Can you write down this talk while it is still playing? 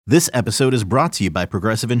This episode is brought to you by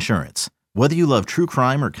Progressive Insurance. Whether you love true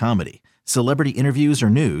crime or comedy, celebrity interviews or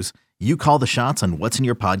news, you call the shots on what's in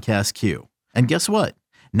your podcast queue. And guess what?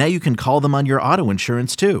 Now you can call them on your auto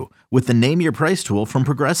insurance too with the Name Your Price tool from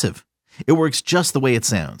Progressive. It works just the way it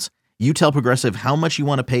sounds. You tell Progressive how much you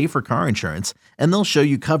want to pay for car insurance, and they'll show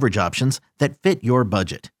you coverage options that fit your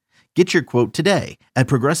budget. Get your quote today at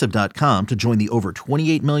Progressive.com to join the over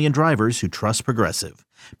 28 million drivers who trust Progressive.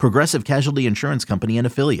 Progressive Casualty Insurance Company and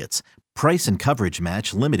Affiliates. Price and coverage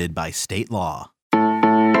match limited by state law.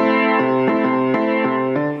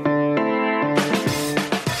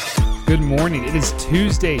 Good morning. It is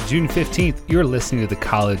Tuesday, June 15th. You're listening to the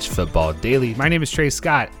College Football Daily. My name is Trey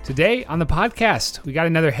Scott. Today on the podcast, we got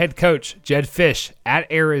another head coach, Jedd Fisch,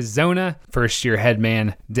 at Arizona. First-year head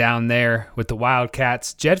man down there with the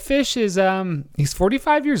Wildcats. Jedd Fisch is he's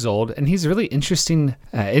 45 years old, and he's a really interesting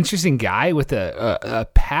guy with a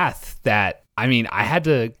path that, I mean,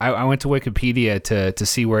 I went to Wikipedia to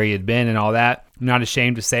see where he had been and all that. I'm not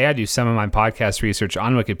ashamed to say I do some of my podcast research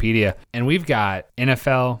on Wikipedia, and we've got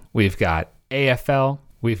NFL, we've got AFL,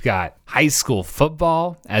 we've got high school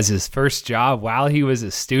football as his first job while he was a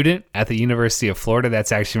student at the University of Florida.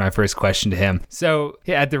 That's actually my first question to him. So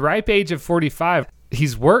yeah, at the ripe age of 45,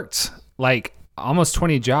 he's worked like almost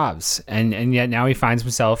 20 jobs, and yet now he finds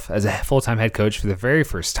himself as a full-time head coach for the very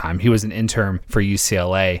first time. He was an interim for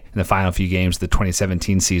UCLA in the final few games of the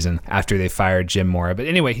 2017 season after they fired Jim Mora. But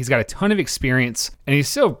anyway, he's got a ton of experience, and he's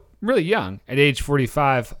still really young at age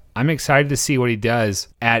 45. I'm excited to see what he does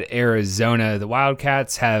at Arizona. The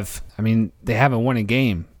Wildcats they haven't won a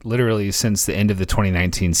game literally since the end of the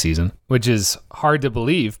 2019 season, which is hard to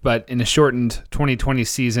believe, but in a shortened 2020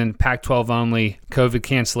 season, Pac-12 only, COVID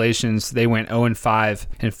cancellations, they went 0-5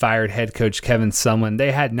 and fired head coach Kevin Sumlin.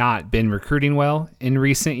 They had not been recruiting well in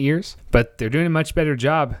recent years, but they're doing a much better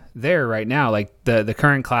job there right now. Like the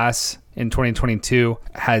current class in 2022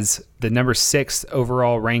 has the number 6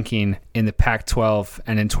 overall ranking in the Pac-12,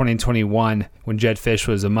 and in 2021, when Jedd Fisch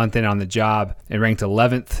was a month in on the job, it ranked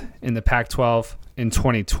 11th in the Pac-12. In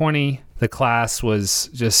 2020, the class was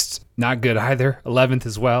just not good either, 11th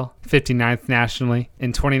as well, 59th nationally.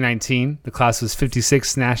 In 2019, the class was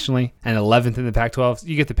 56th nationally and 11th in the Pac-12.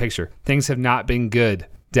 You get the picture. Things have not been good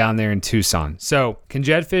down there in Tucson. So can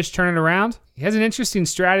Jedd Fisch turn it around? He has an interesting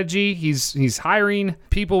strategy. He's hiring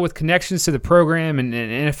people with connections to the program and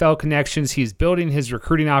NFL connections. He's building his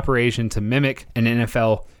recruiting operation to mimic an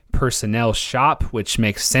NFL personnel shop, which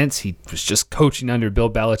makes sense. He was just coaching under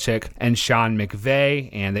Bill Belichick and Sean McVay,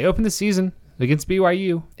 and they opened the season against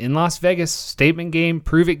BYU in Las Vegas. Statement game,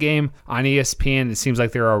 prove it game on ESPN. It seems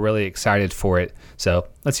like they're all really excited for it. So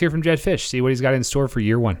let's hear from Jedd Fisch, see what he's got in store for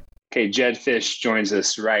year one. Okay, Jedd Fisch joins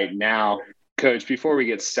us right now. Coach, before we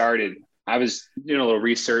get started, I was doing a little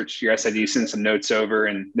research. I said you sent some notes over,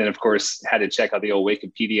 and then, of course, had to check out the old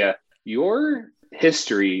Wikipedia. Your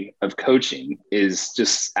history of coaching is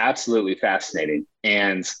just absolutely fascinating.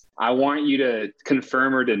 And I want you to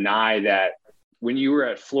confirm or deny that when you were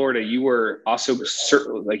at Florida, you were also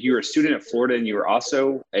you were a student at Florida and you were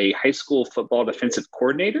also a high school football defensive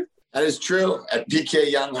coordinator? That is true. At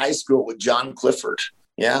PK Young High School with John Clifford.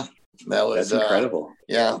 Yeah. That's incredible.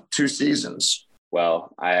 2 seasons.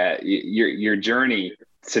 Well, your journey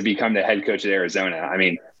to become the head coach at Arizona, I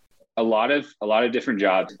mean, a lot of different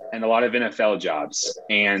jobs and a lot of NFL jobs.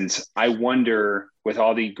 And I wonder, with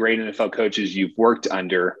all the great NFL coaches you've worked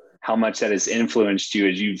under, how much that has influenced you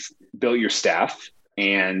as you've built your staff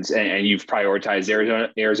and you've prioritized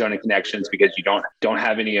Arizona connections because you don't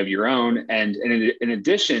have any of your own. And in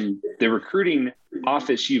addition, the recruiting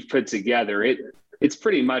office you've put together, it's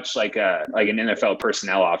pretty much like an NFL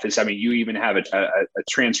personnel office. I mean, you even have a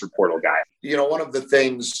transfer portal guy. You know, one of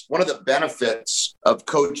the benefits of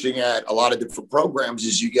coaching at a lot of different programs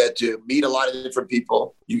is you get to meet a lot of different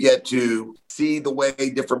people. You get to see the way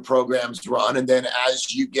different programs run. And then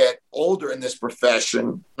as you get older in this profession,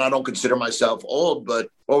 and I don't consider myself old, but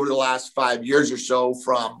over the last 5 years or so,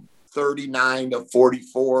 from 39 to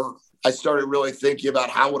 44, I started really thinking about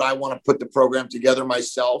how would I want to put the program together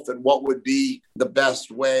myself and what would be the best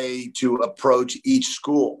way to approach each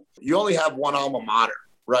school. You only have one alma mater,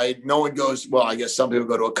 right? No one goes, well, I guess some people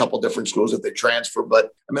go to a couple different schools if they transfer. But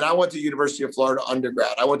I mean, I went to University of Florida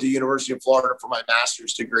undergrad. I went to University of Florida for my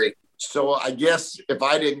master's degree. So I guess if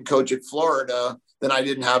I didn't coach at Florida, then I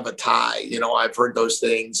didn't have a tie. You know, I've heard those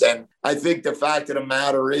things. And I think the fact of the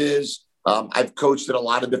matter is, I've coached at a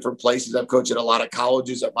lot of different places. I've coached at a lot of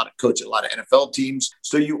colleges. I've coached at a lot of NFL teams.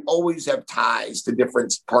 So you always have ties to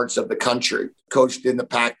different parts of the country. Coached in the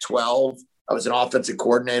Pac-12. I was an offensive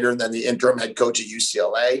coordinator and then the interim head coach at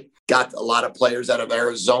UCLA. Got a lot of players out of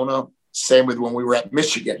Arizona. Same with when we were at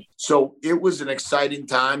Michigan. So it was an exciting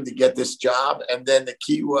time to get this job. And then the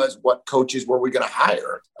key was, what coaches were we going to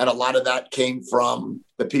hire? And a lot of that came from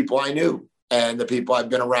the people I knew and the people I've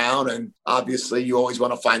been around. And obviously, you always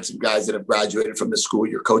want to find some guys that have graduated from the school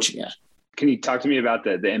you're coaching at. Can you talk to me about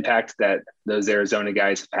the impact that those Arizona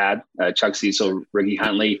guys have had? Chuck Cecil, Ricky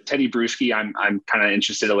Huntley, Teddy Bruschi. I'm kind of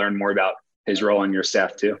interested to learn more about his role on your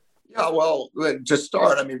staff too. Yeah, well, to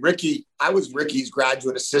start, I mean, I was Ricky's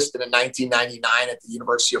graduate assistant in 1999 at the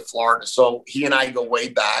University of Florida. So he and I go way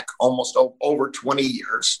back, almost over 20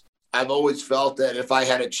 years. I've always felt that if I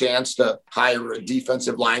had a chance to hire a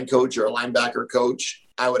defensive line coach or a linebacker coach,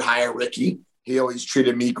 I would hire Ricky. He always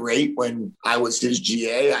treated me great when I was his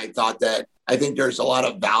GA. I think there's a lot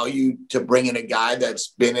of value to bringing a guy that's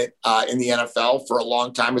been in the NFL for a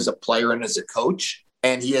long time as a player and as a coach.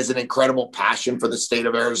 And he has an incredible passion for the state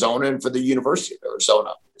of Arizona and for the University of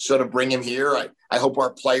Arizona. So to bring him here, I hope our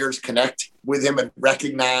players connect with him and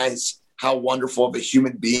recognize how wonderful of a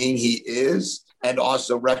human being he is. And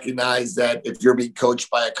also recognize that if you're being coached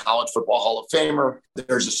by a college football Hall of Famer,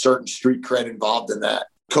 there's a certain street cred involved in that.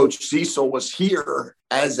 Coach Cecil was here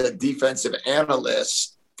as a defensive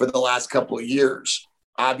analyst for the last couple of years.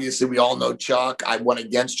 Obviously, we all know Chuck. I went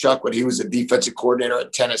against Chuck when he was a defensive coordinator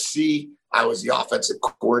at Tennessee. I was the offensive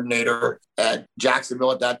coordinator at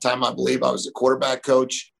Jacksonville at that time. I believe I was the quarterback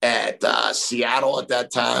coach at Seattle at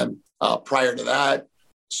that time prior to that.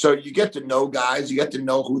 So you get to know guys, you get to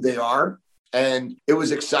know who they are. And it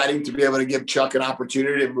was exciting to be able to give Chuck an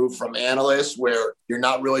opportunity to move from analyst, where you're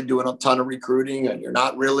not really doing a ton of recruiting and you're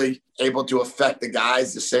not really able to affect the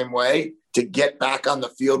guys the same way, to get back on the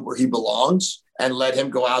field where he belongs and let him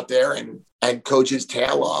go out there and coach his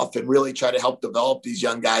tail off and really try to help develop these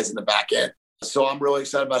young guys in the back end. So I'm really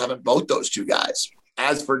excited about having both those two guys.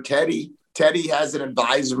 As for Teddy has an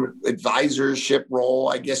advisorship role,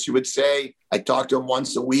 I guess you would say. I talk to him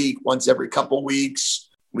once a week, once every couple of weeks.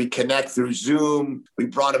 We connect through Zoom. We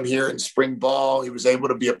brought him here in spring ball. He was able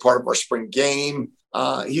to be a part of our spring game.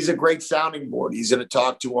 He's a great sounding board. He's going to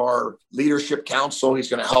talk to our leadership council. He's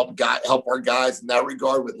going to help our guys in that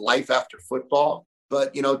regard with life after football.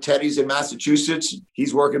 But, Teddy's in Massachusetts.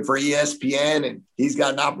 He's working for ESPN, and he's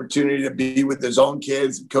got an opportunity to be with his own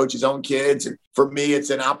kids and coach his own kids. And for me, it's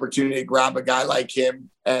an opportunity to grab a guy like him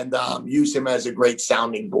and use him as a great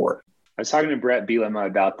sounding board. I was talking to Brett Bielema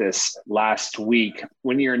about this last week.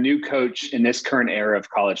 When you're a new coach in this current era of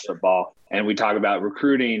college football, and we talk about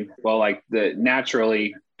recruiting, well,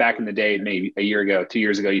 naturally back in the day, maybe a year ago, 2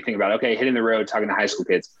 years ago, you think about, okay, hitting the road, talking to high school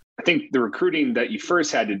kids. I think the recruiting that you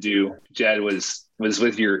first had to do, Jed, was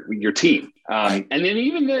with your team. And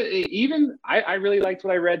then I really liked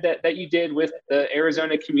what I read that you did with the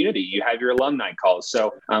Arizona community. You had your alumni calls.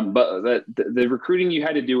 So, but the recruiting you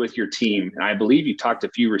had to do with your team, and I believe you talked a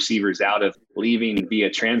few receivers out of leaving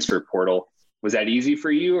via transfer portal. Was that easy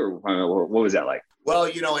for you, or what was that like? Well,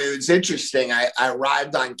 it was interesting. I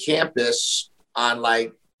arrived on campus on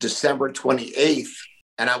December 28th,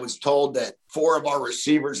 and I was told that 4 of our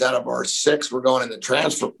receivers out of our 6 were going in the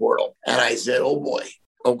transfer portal. And I said, oh boy,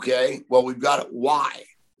 okay, well, we've got it. Why?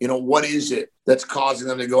 What is it that's causing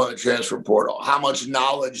them to go in the transfer portal? How much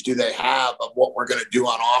knowledge do they have of what we're going to do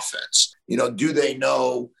on offense? Do they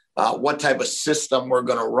know what type of system we're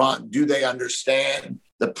going to run? Do they understand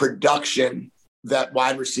the production that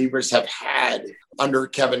wide receivers have had under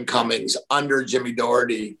Kevin Cummings, under Jimmy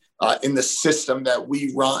Doherty, in the system that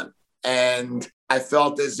we run? And I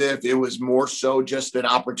felt as if it was more so just an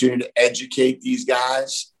opportunity to educate these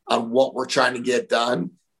guys on what we're trying to get done,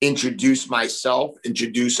 introduce myself,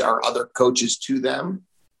 introduce our other coaches to them.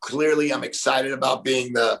 Clearly, I'm excited about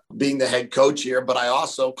being the head coach here, but I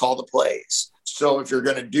also call the plays. So if you're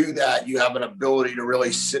going to do that, you have an ability to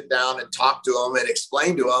really sit down and talk to them and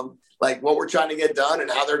explain to them what we're trying to get done and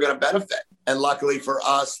how they're going to benefit. And luckily for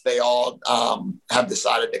us, they all have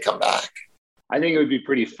decided to come back. I think it would be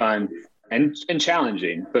pretty fun and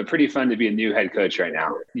challenging, but pretty fun to be a new head coach right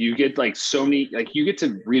now. You get you get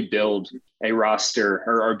to rebuild a roster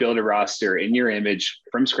or build a roster in your image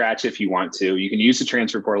from scratch if you want to. You can use the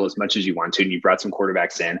transfer portal as much as you want to, and you brought some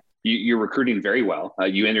quarterbacks in. You're recruiting very well.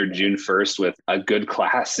 You entered June 1st with a good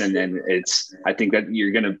class, and then I think that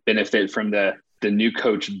you're going to benefit from the new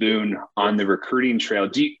coach boon on the recruiting trail.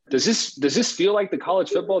 Does this feel like the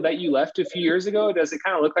college football that you left a few years ago? Or does it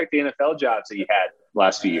kind of look like the NFL jobs that you had the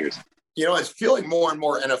last few years? It's feeling more and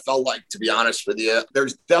more NFL-like, to be honest with you.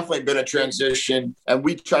 There's definitely been a transition, and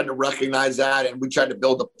we tried to recognize that, and we tried to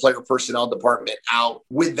build the player personnel department out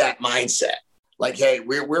with that mindset. Hey,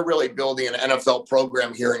 we're really building an NFL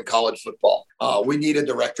program here in college football. We need a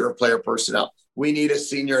director of player personnel. We need a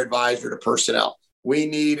senior advisor to personnel. We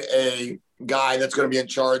need a guy that's going to be in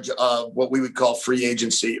charge of what we would call free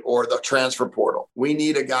agency or the transfer portal. We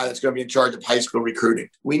need a guy that's going to be in charge of high school recruiting.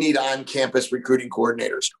 We need on-campus recruiting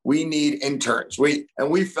coordinators. We need interns. We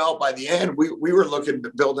felt by the end, we were looking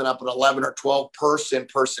at building up an 11 or 12 person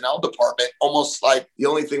personnel department, almost like the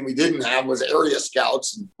only thing we didn't have was area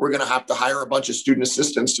scouts. And we're going to have to hire a bunch of student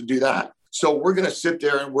assistants to do that. So we're going to sit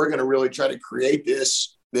there and we're going to really try to create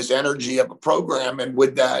this energy of a program. And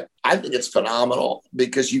with that, I think it's phenomenal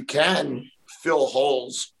because you can fill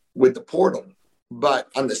holes with the portal. But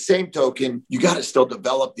on the same token, you got to still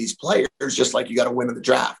develop these players just like you got to win in the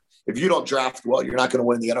draft. If you don't draft well, you're not going to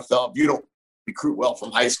win in the NFL. If you don't recruit well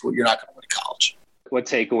from high school, you're not going to win in college. What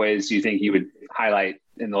takeaways do you think you would highlight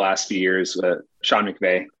in the last few years with Sean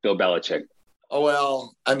McVay, Bill Belichick? Oh,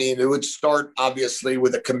 well, I mean, it would start obviously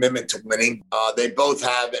with a commitment to winning. They both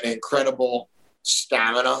have an incredible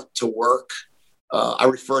stamina to work. I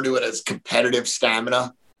refer to it as competitive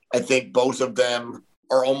stamina. I think both of them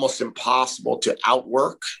are almost impossible to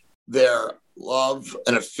outwork. Their love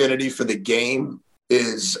and affinity for the game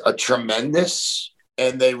is a tremendous,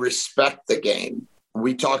 and they respect the game.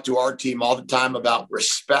 We talk to our team all the time about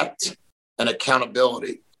respect and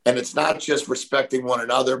accountability. And it's not just respecting one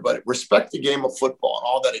another, but respect the game of football and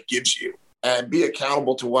all that it gives you, and be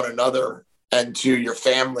accountable to one another and to your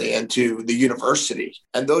family and to the university.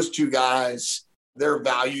 And those two guys, their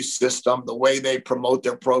value system, the way they promote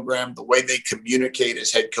their program, the way they communicate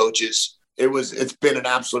as head coaches, it's been an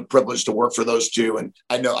absolute privilege to work for those two. And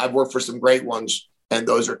I know I've worked for some great ones, and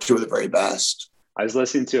those are two of the very best. I was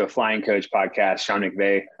listening to a Flying Coach podcast. Sean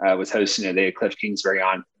McVay was hosting it. They had Cliff Kingsbury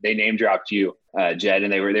on. They name dropped you, Jed,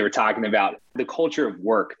 and they were talking about the culture of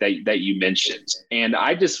work that you mentioned. And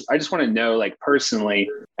I just want to know, like, personally,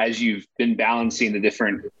 as you've been balancing the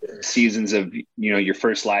different seasons of, your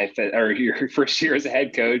first life or your first year as a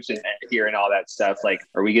head coach and hearing all that stuff, like,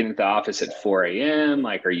 are we getting to the office at 4 a.m.?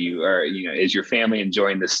 Like, is your family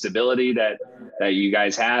enjoying the stability that you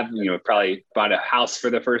guys have? Probably bought a house for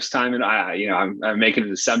the first time, and I'm making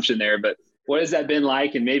an assumption there, but what has that been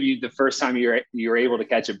like? And maybe the first time you were able to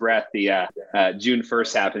catch a breath, the June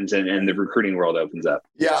 1st happens and the recruiting world opens up.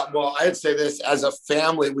 Yeah, well, I'd say this, as a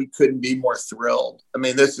family, we couldn't be more thrilled. I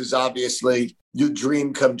mean, this is obviously your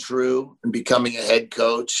dream come true in becoming a head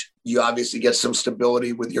coach. You obviously get some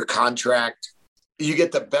stability with your contract. You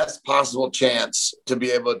get the best possible chance to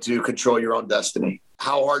be able to control your own destiny.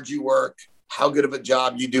 How hard you work, how good of a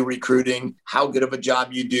job you do recruiting, how good of a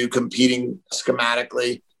job you do competing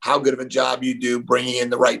schematically, how good of a job you do bringing in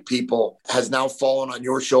the right people has now fallen on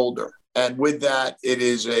your shoulder. And with that, it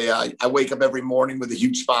is I wake up every morning with a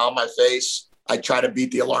huge smile on my face. I try to beat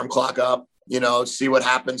the alarm clock up, see what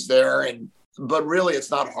happens there. But really, it's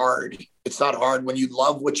not hard. It's not hard when you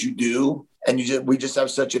love what you do. And we just have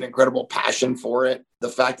such an incredible passion for it. The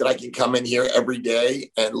fact that I can come in here every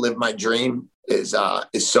day and live my dream is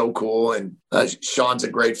so cool. And Sean's a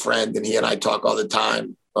great friend, and he and I talk all the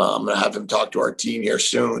time. I'm going to have him talk to our team here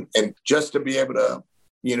soon. And just to be able to,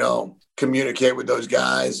 communicate with those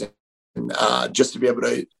guys and just to be able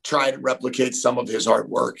to try to replicate some of his hard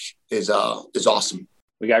work is awesome.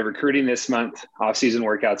 We got recruiting this month, off-season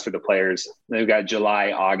workouts for the players. Then we've got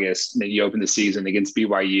July, August, and then you open the season against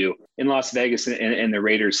BYU in Las Vegas in the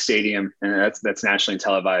Raiders Stadium, and that's nationally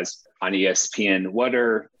televised on ESPN.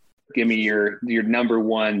 Give me your number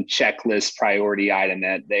one checklist priority item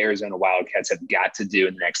that the Arizona Wildcats have got to do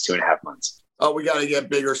in the next 2.5 months. Oh, we got to get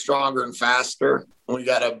bigger, stronger, and faster. We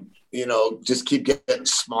got to, just keep getting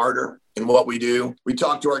smarter in what we do. We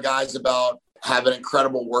talk to our guys about have an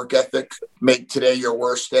incredible work ethic. Make today your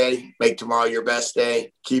worst day. Make tomorrow your best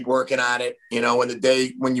day. Keep working at it.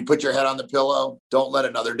 When you put your head on the pillow, don't let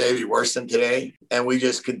another day be worse than today. And we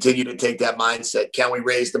just continue to take that mindset. Can we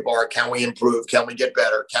raise the bar? Can we improve? Can we get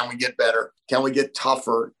better? Can we get better? Can we get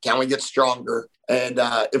tougher? Can we get stronger? And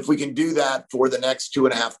if we can do that for the next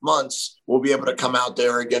 2.5 months, we'll be able to come out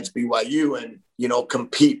there against BYU and,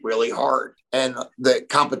 compete really hard. And the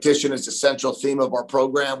competition is the central theme of our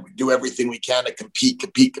program. We do everything we can to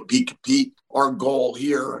compete. Our goal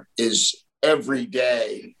here is every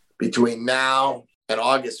day between now and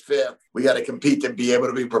August 5th, we got to compete to be able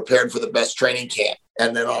to be prepared for the best training camp.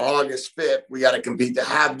 And then on August 5th, we got to compete to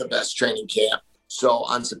have the best training camp. So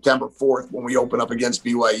on September 4th, when we open up against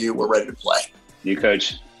BYU, we're ready to play. New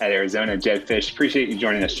coach at Arizona, Jed Fisch. Appreciate you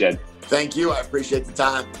joining us, Jed. Thank you. I appreciate the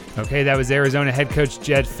time. Okay, that was Arizona head coach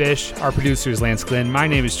Jed Fisch. Our producer is Lance Glenn. My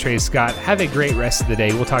name is Trey Scott. Have a great rest of the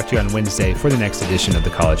day. We'll talk to you on Wednesday for the next edition of the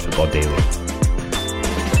College Football Daily.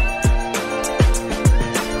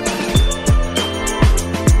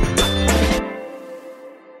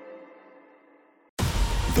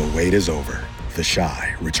 The wait is over. The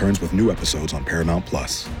Chi returns with new episodes on Paramount+.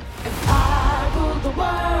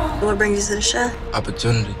 What brings you to the Chi?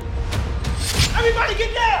 Opportunity. Everybody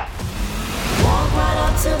get down! Walk right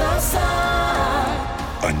up to the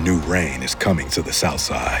side. A new reign is coming to the South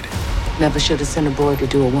Side. Never should have sent a boy to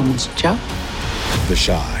do a woman's job. The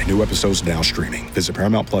Chi. New episodes now streaming. Visit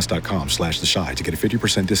ParamountPlus.com/The Chi to get a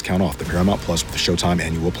 50% discount off the Paramount Plus with the Showtime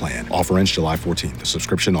annual plan. Offer ends July 14th. The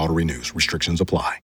subscription auto-renews. Restrictions apply.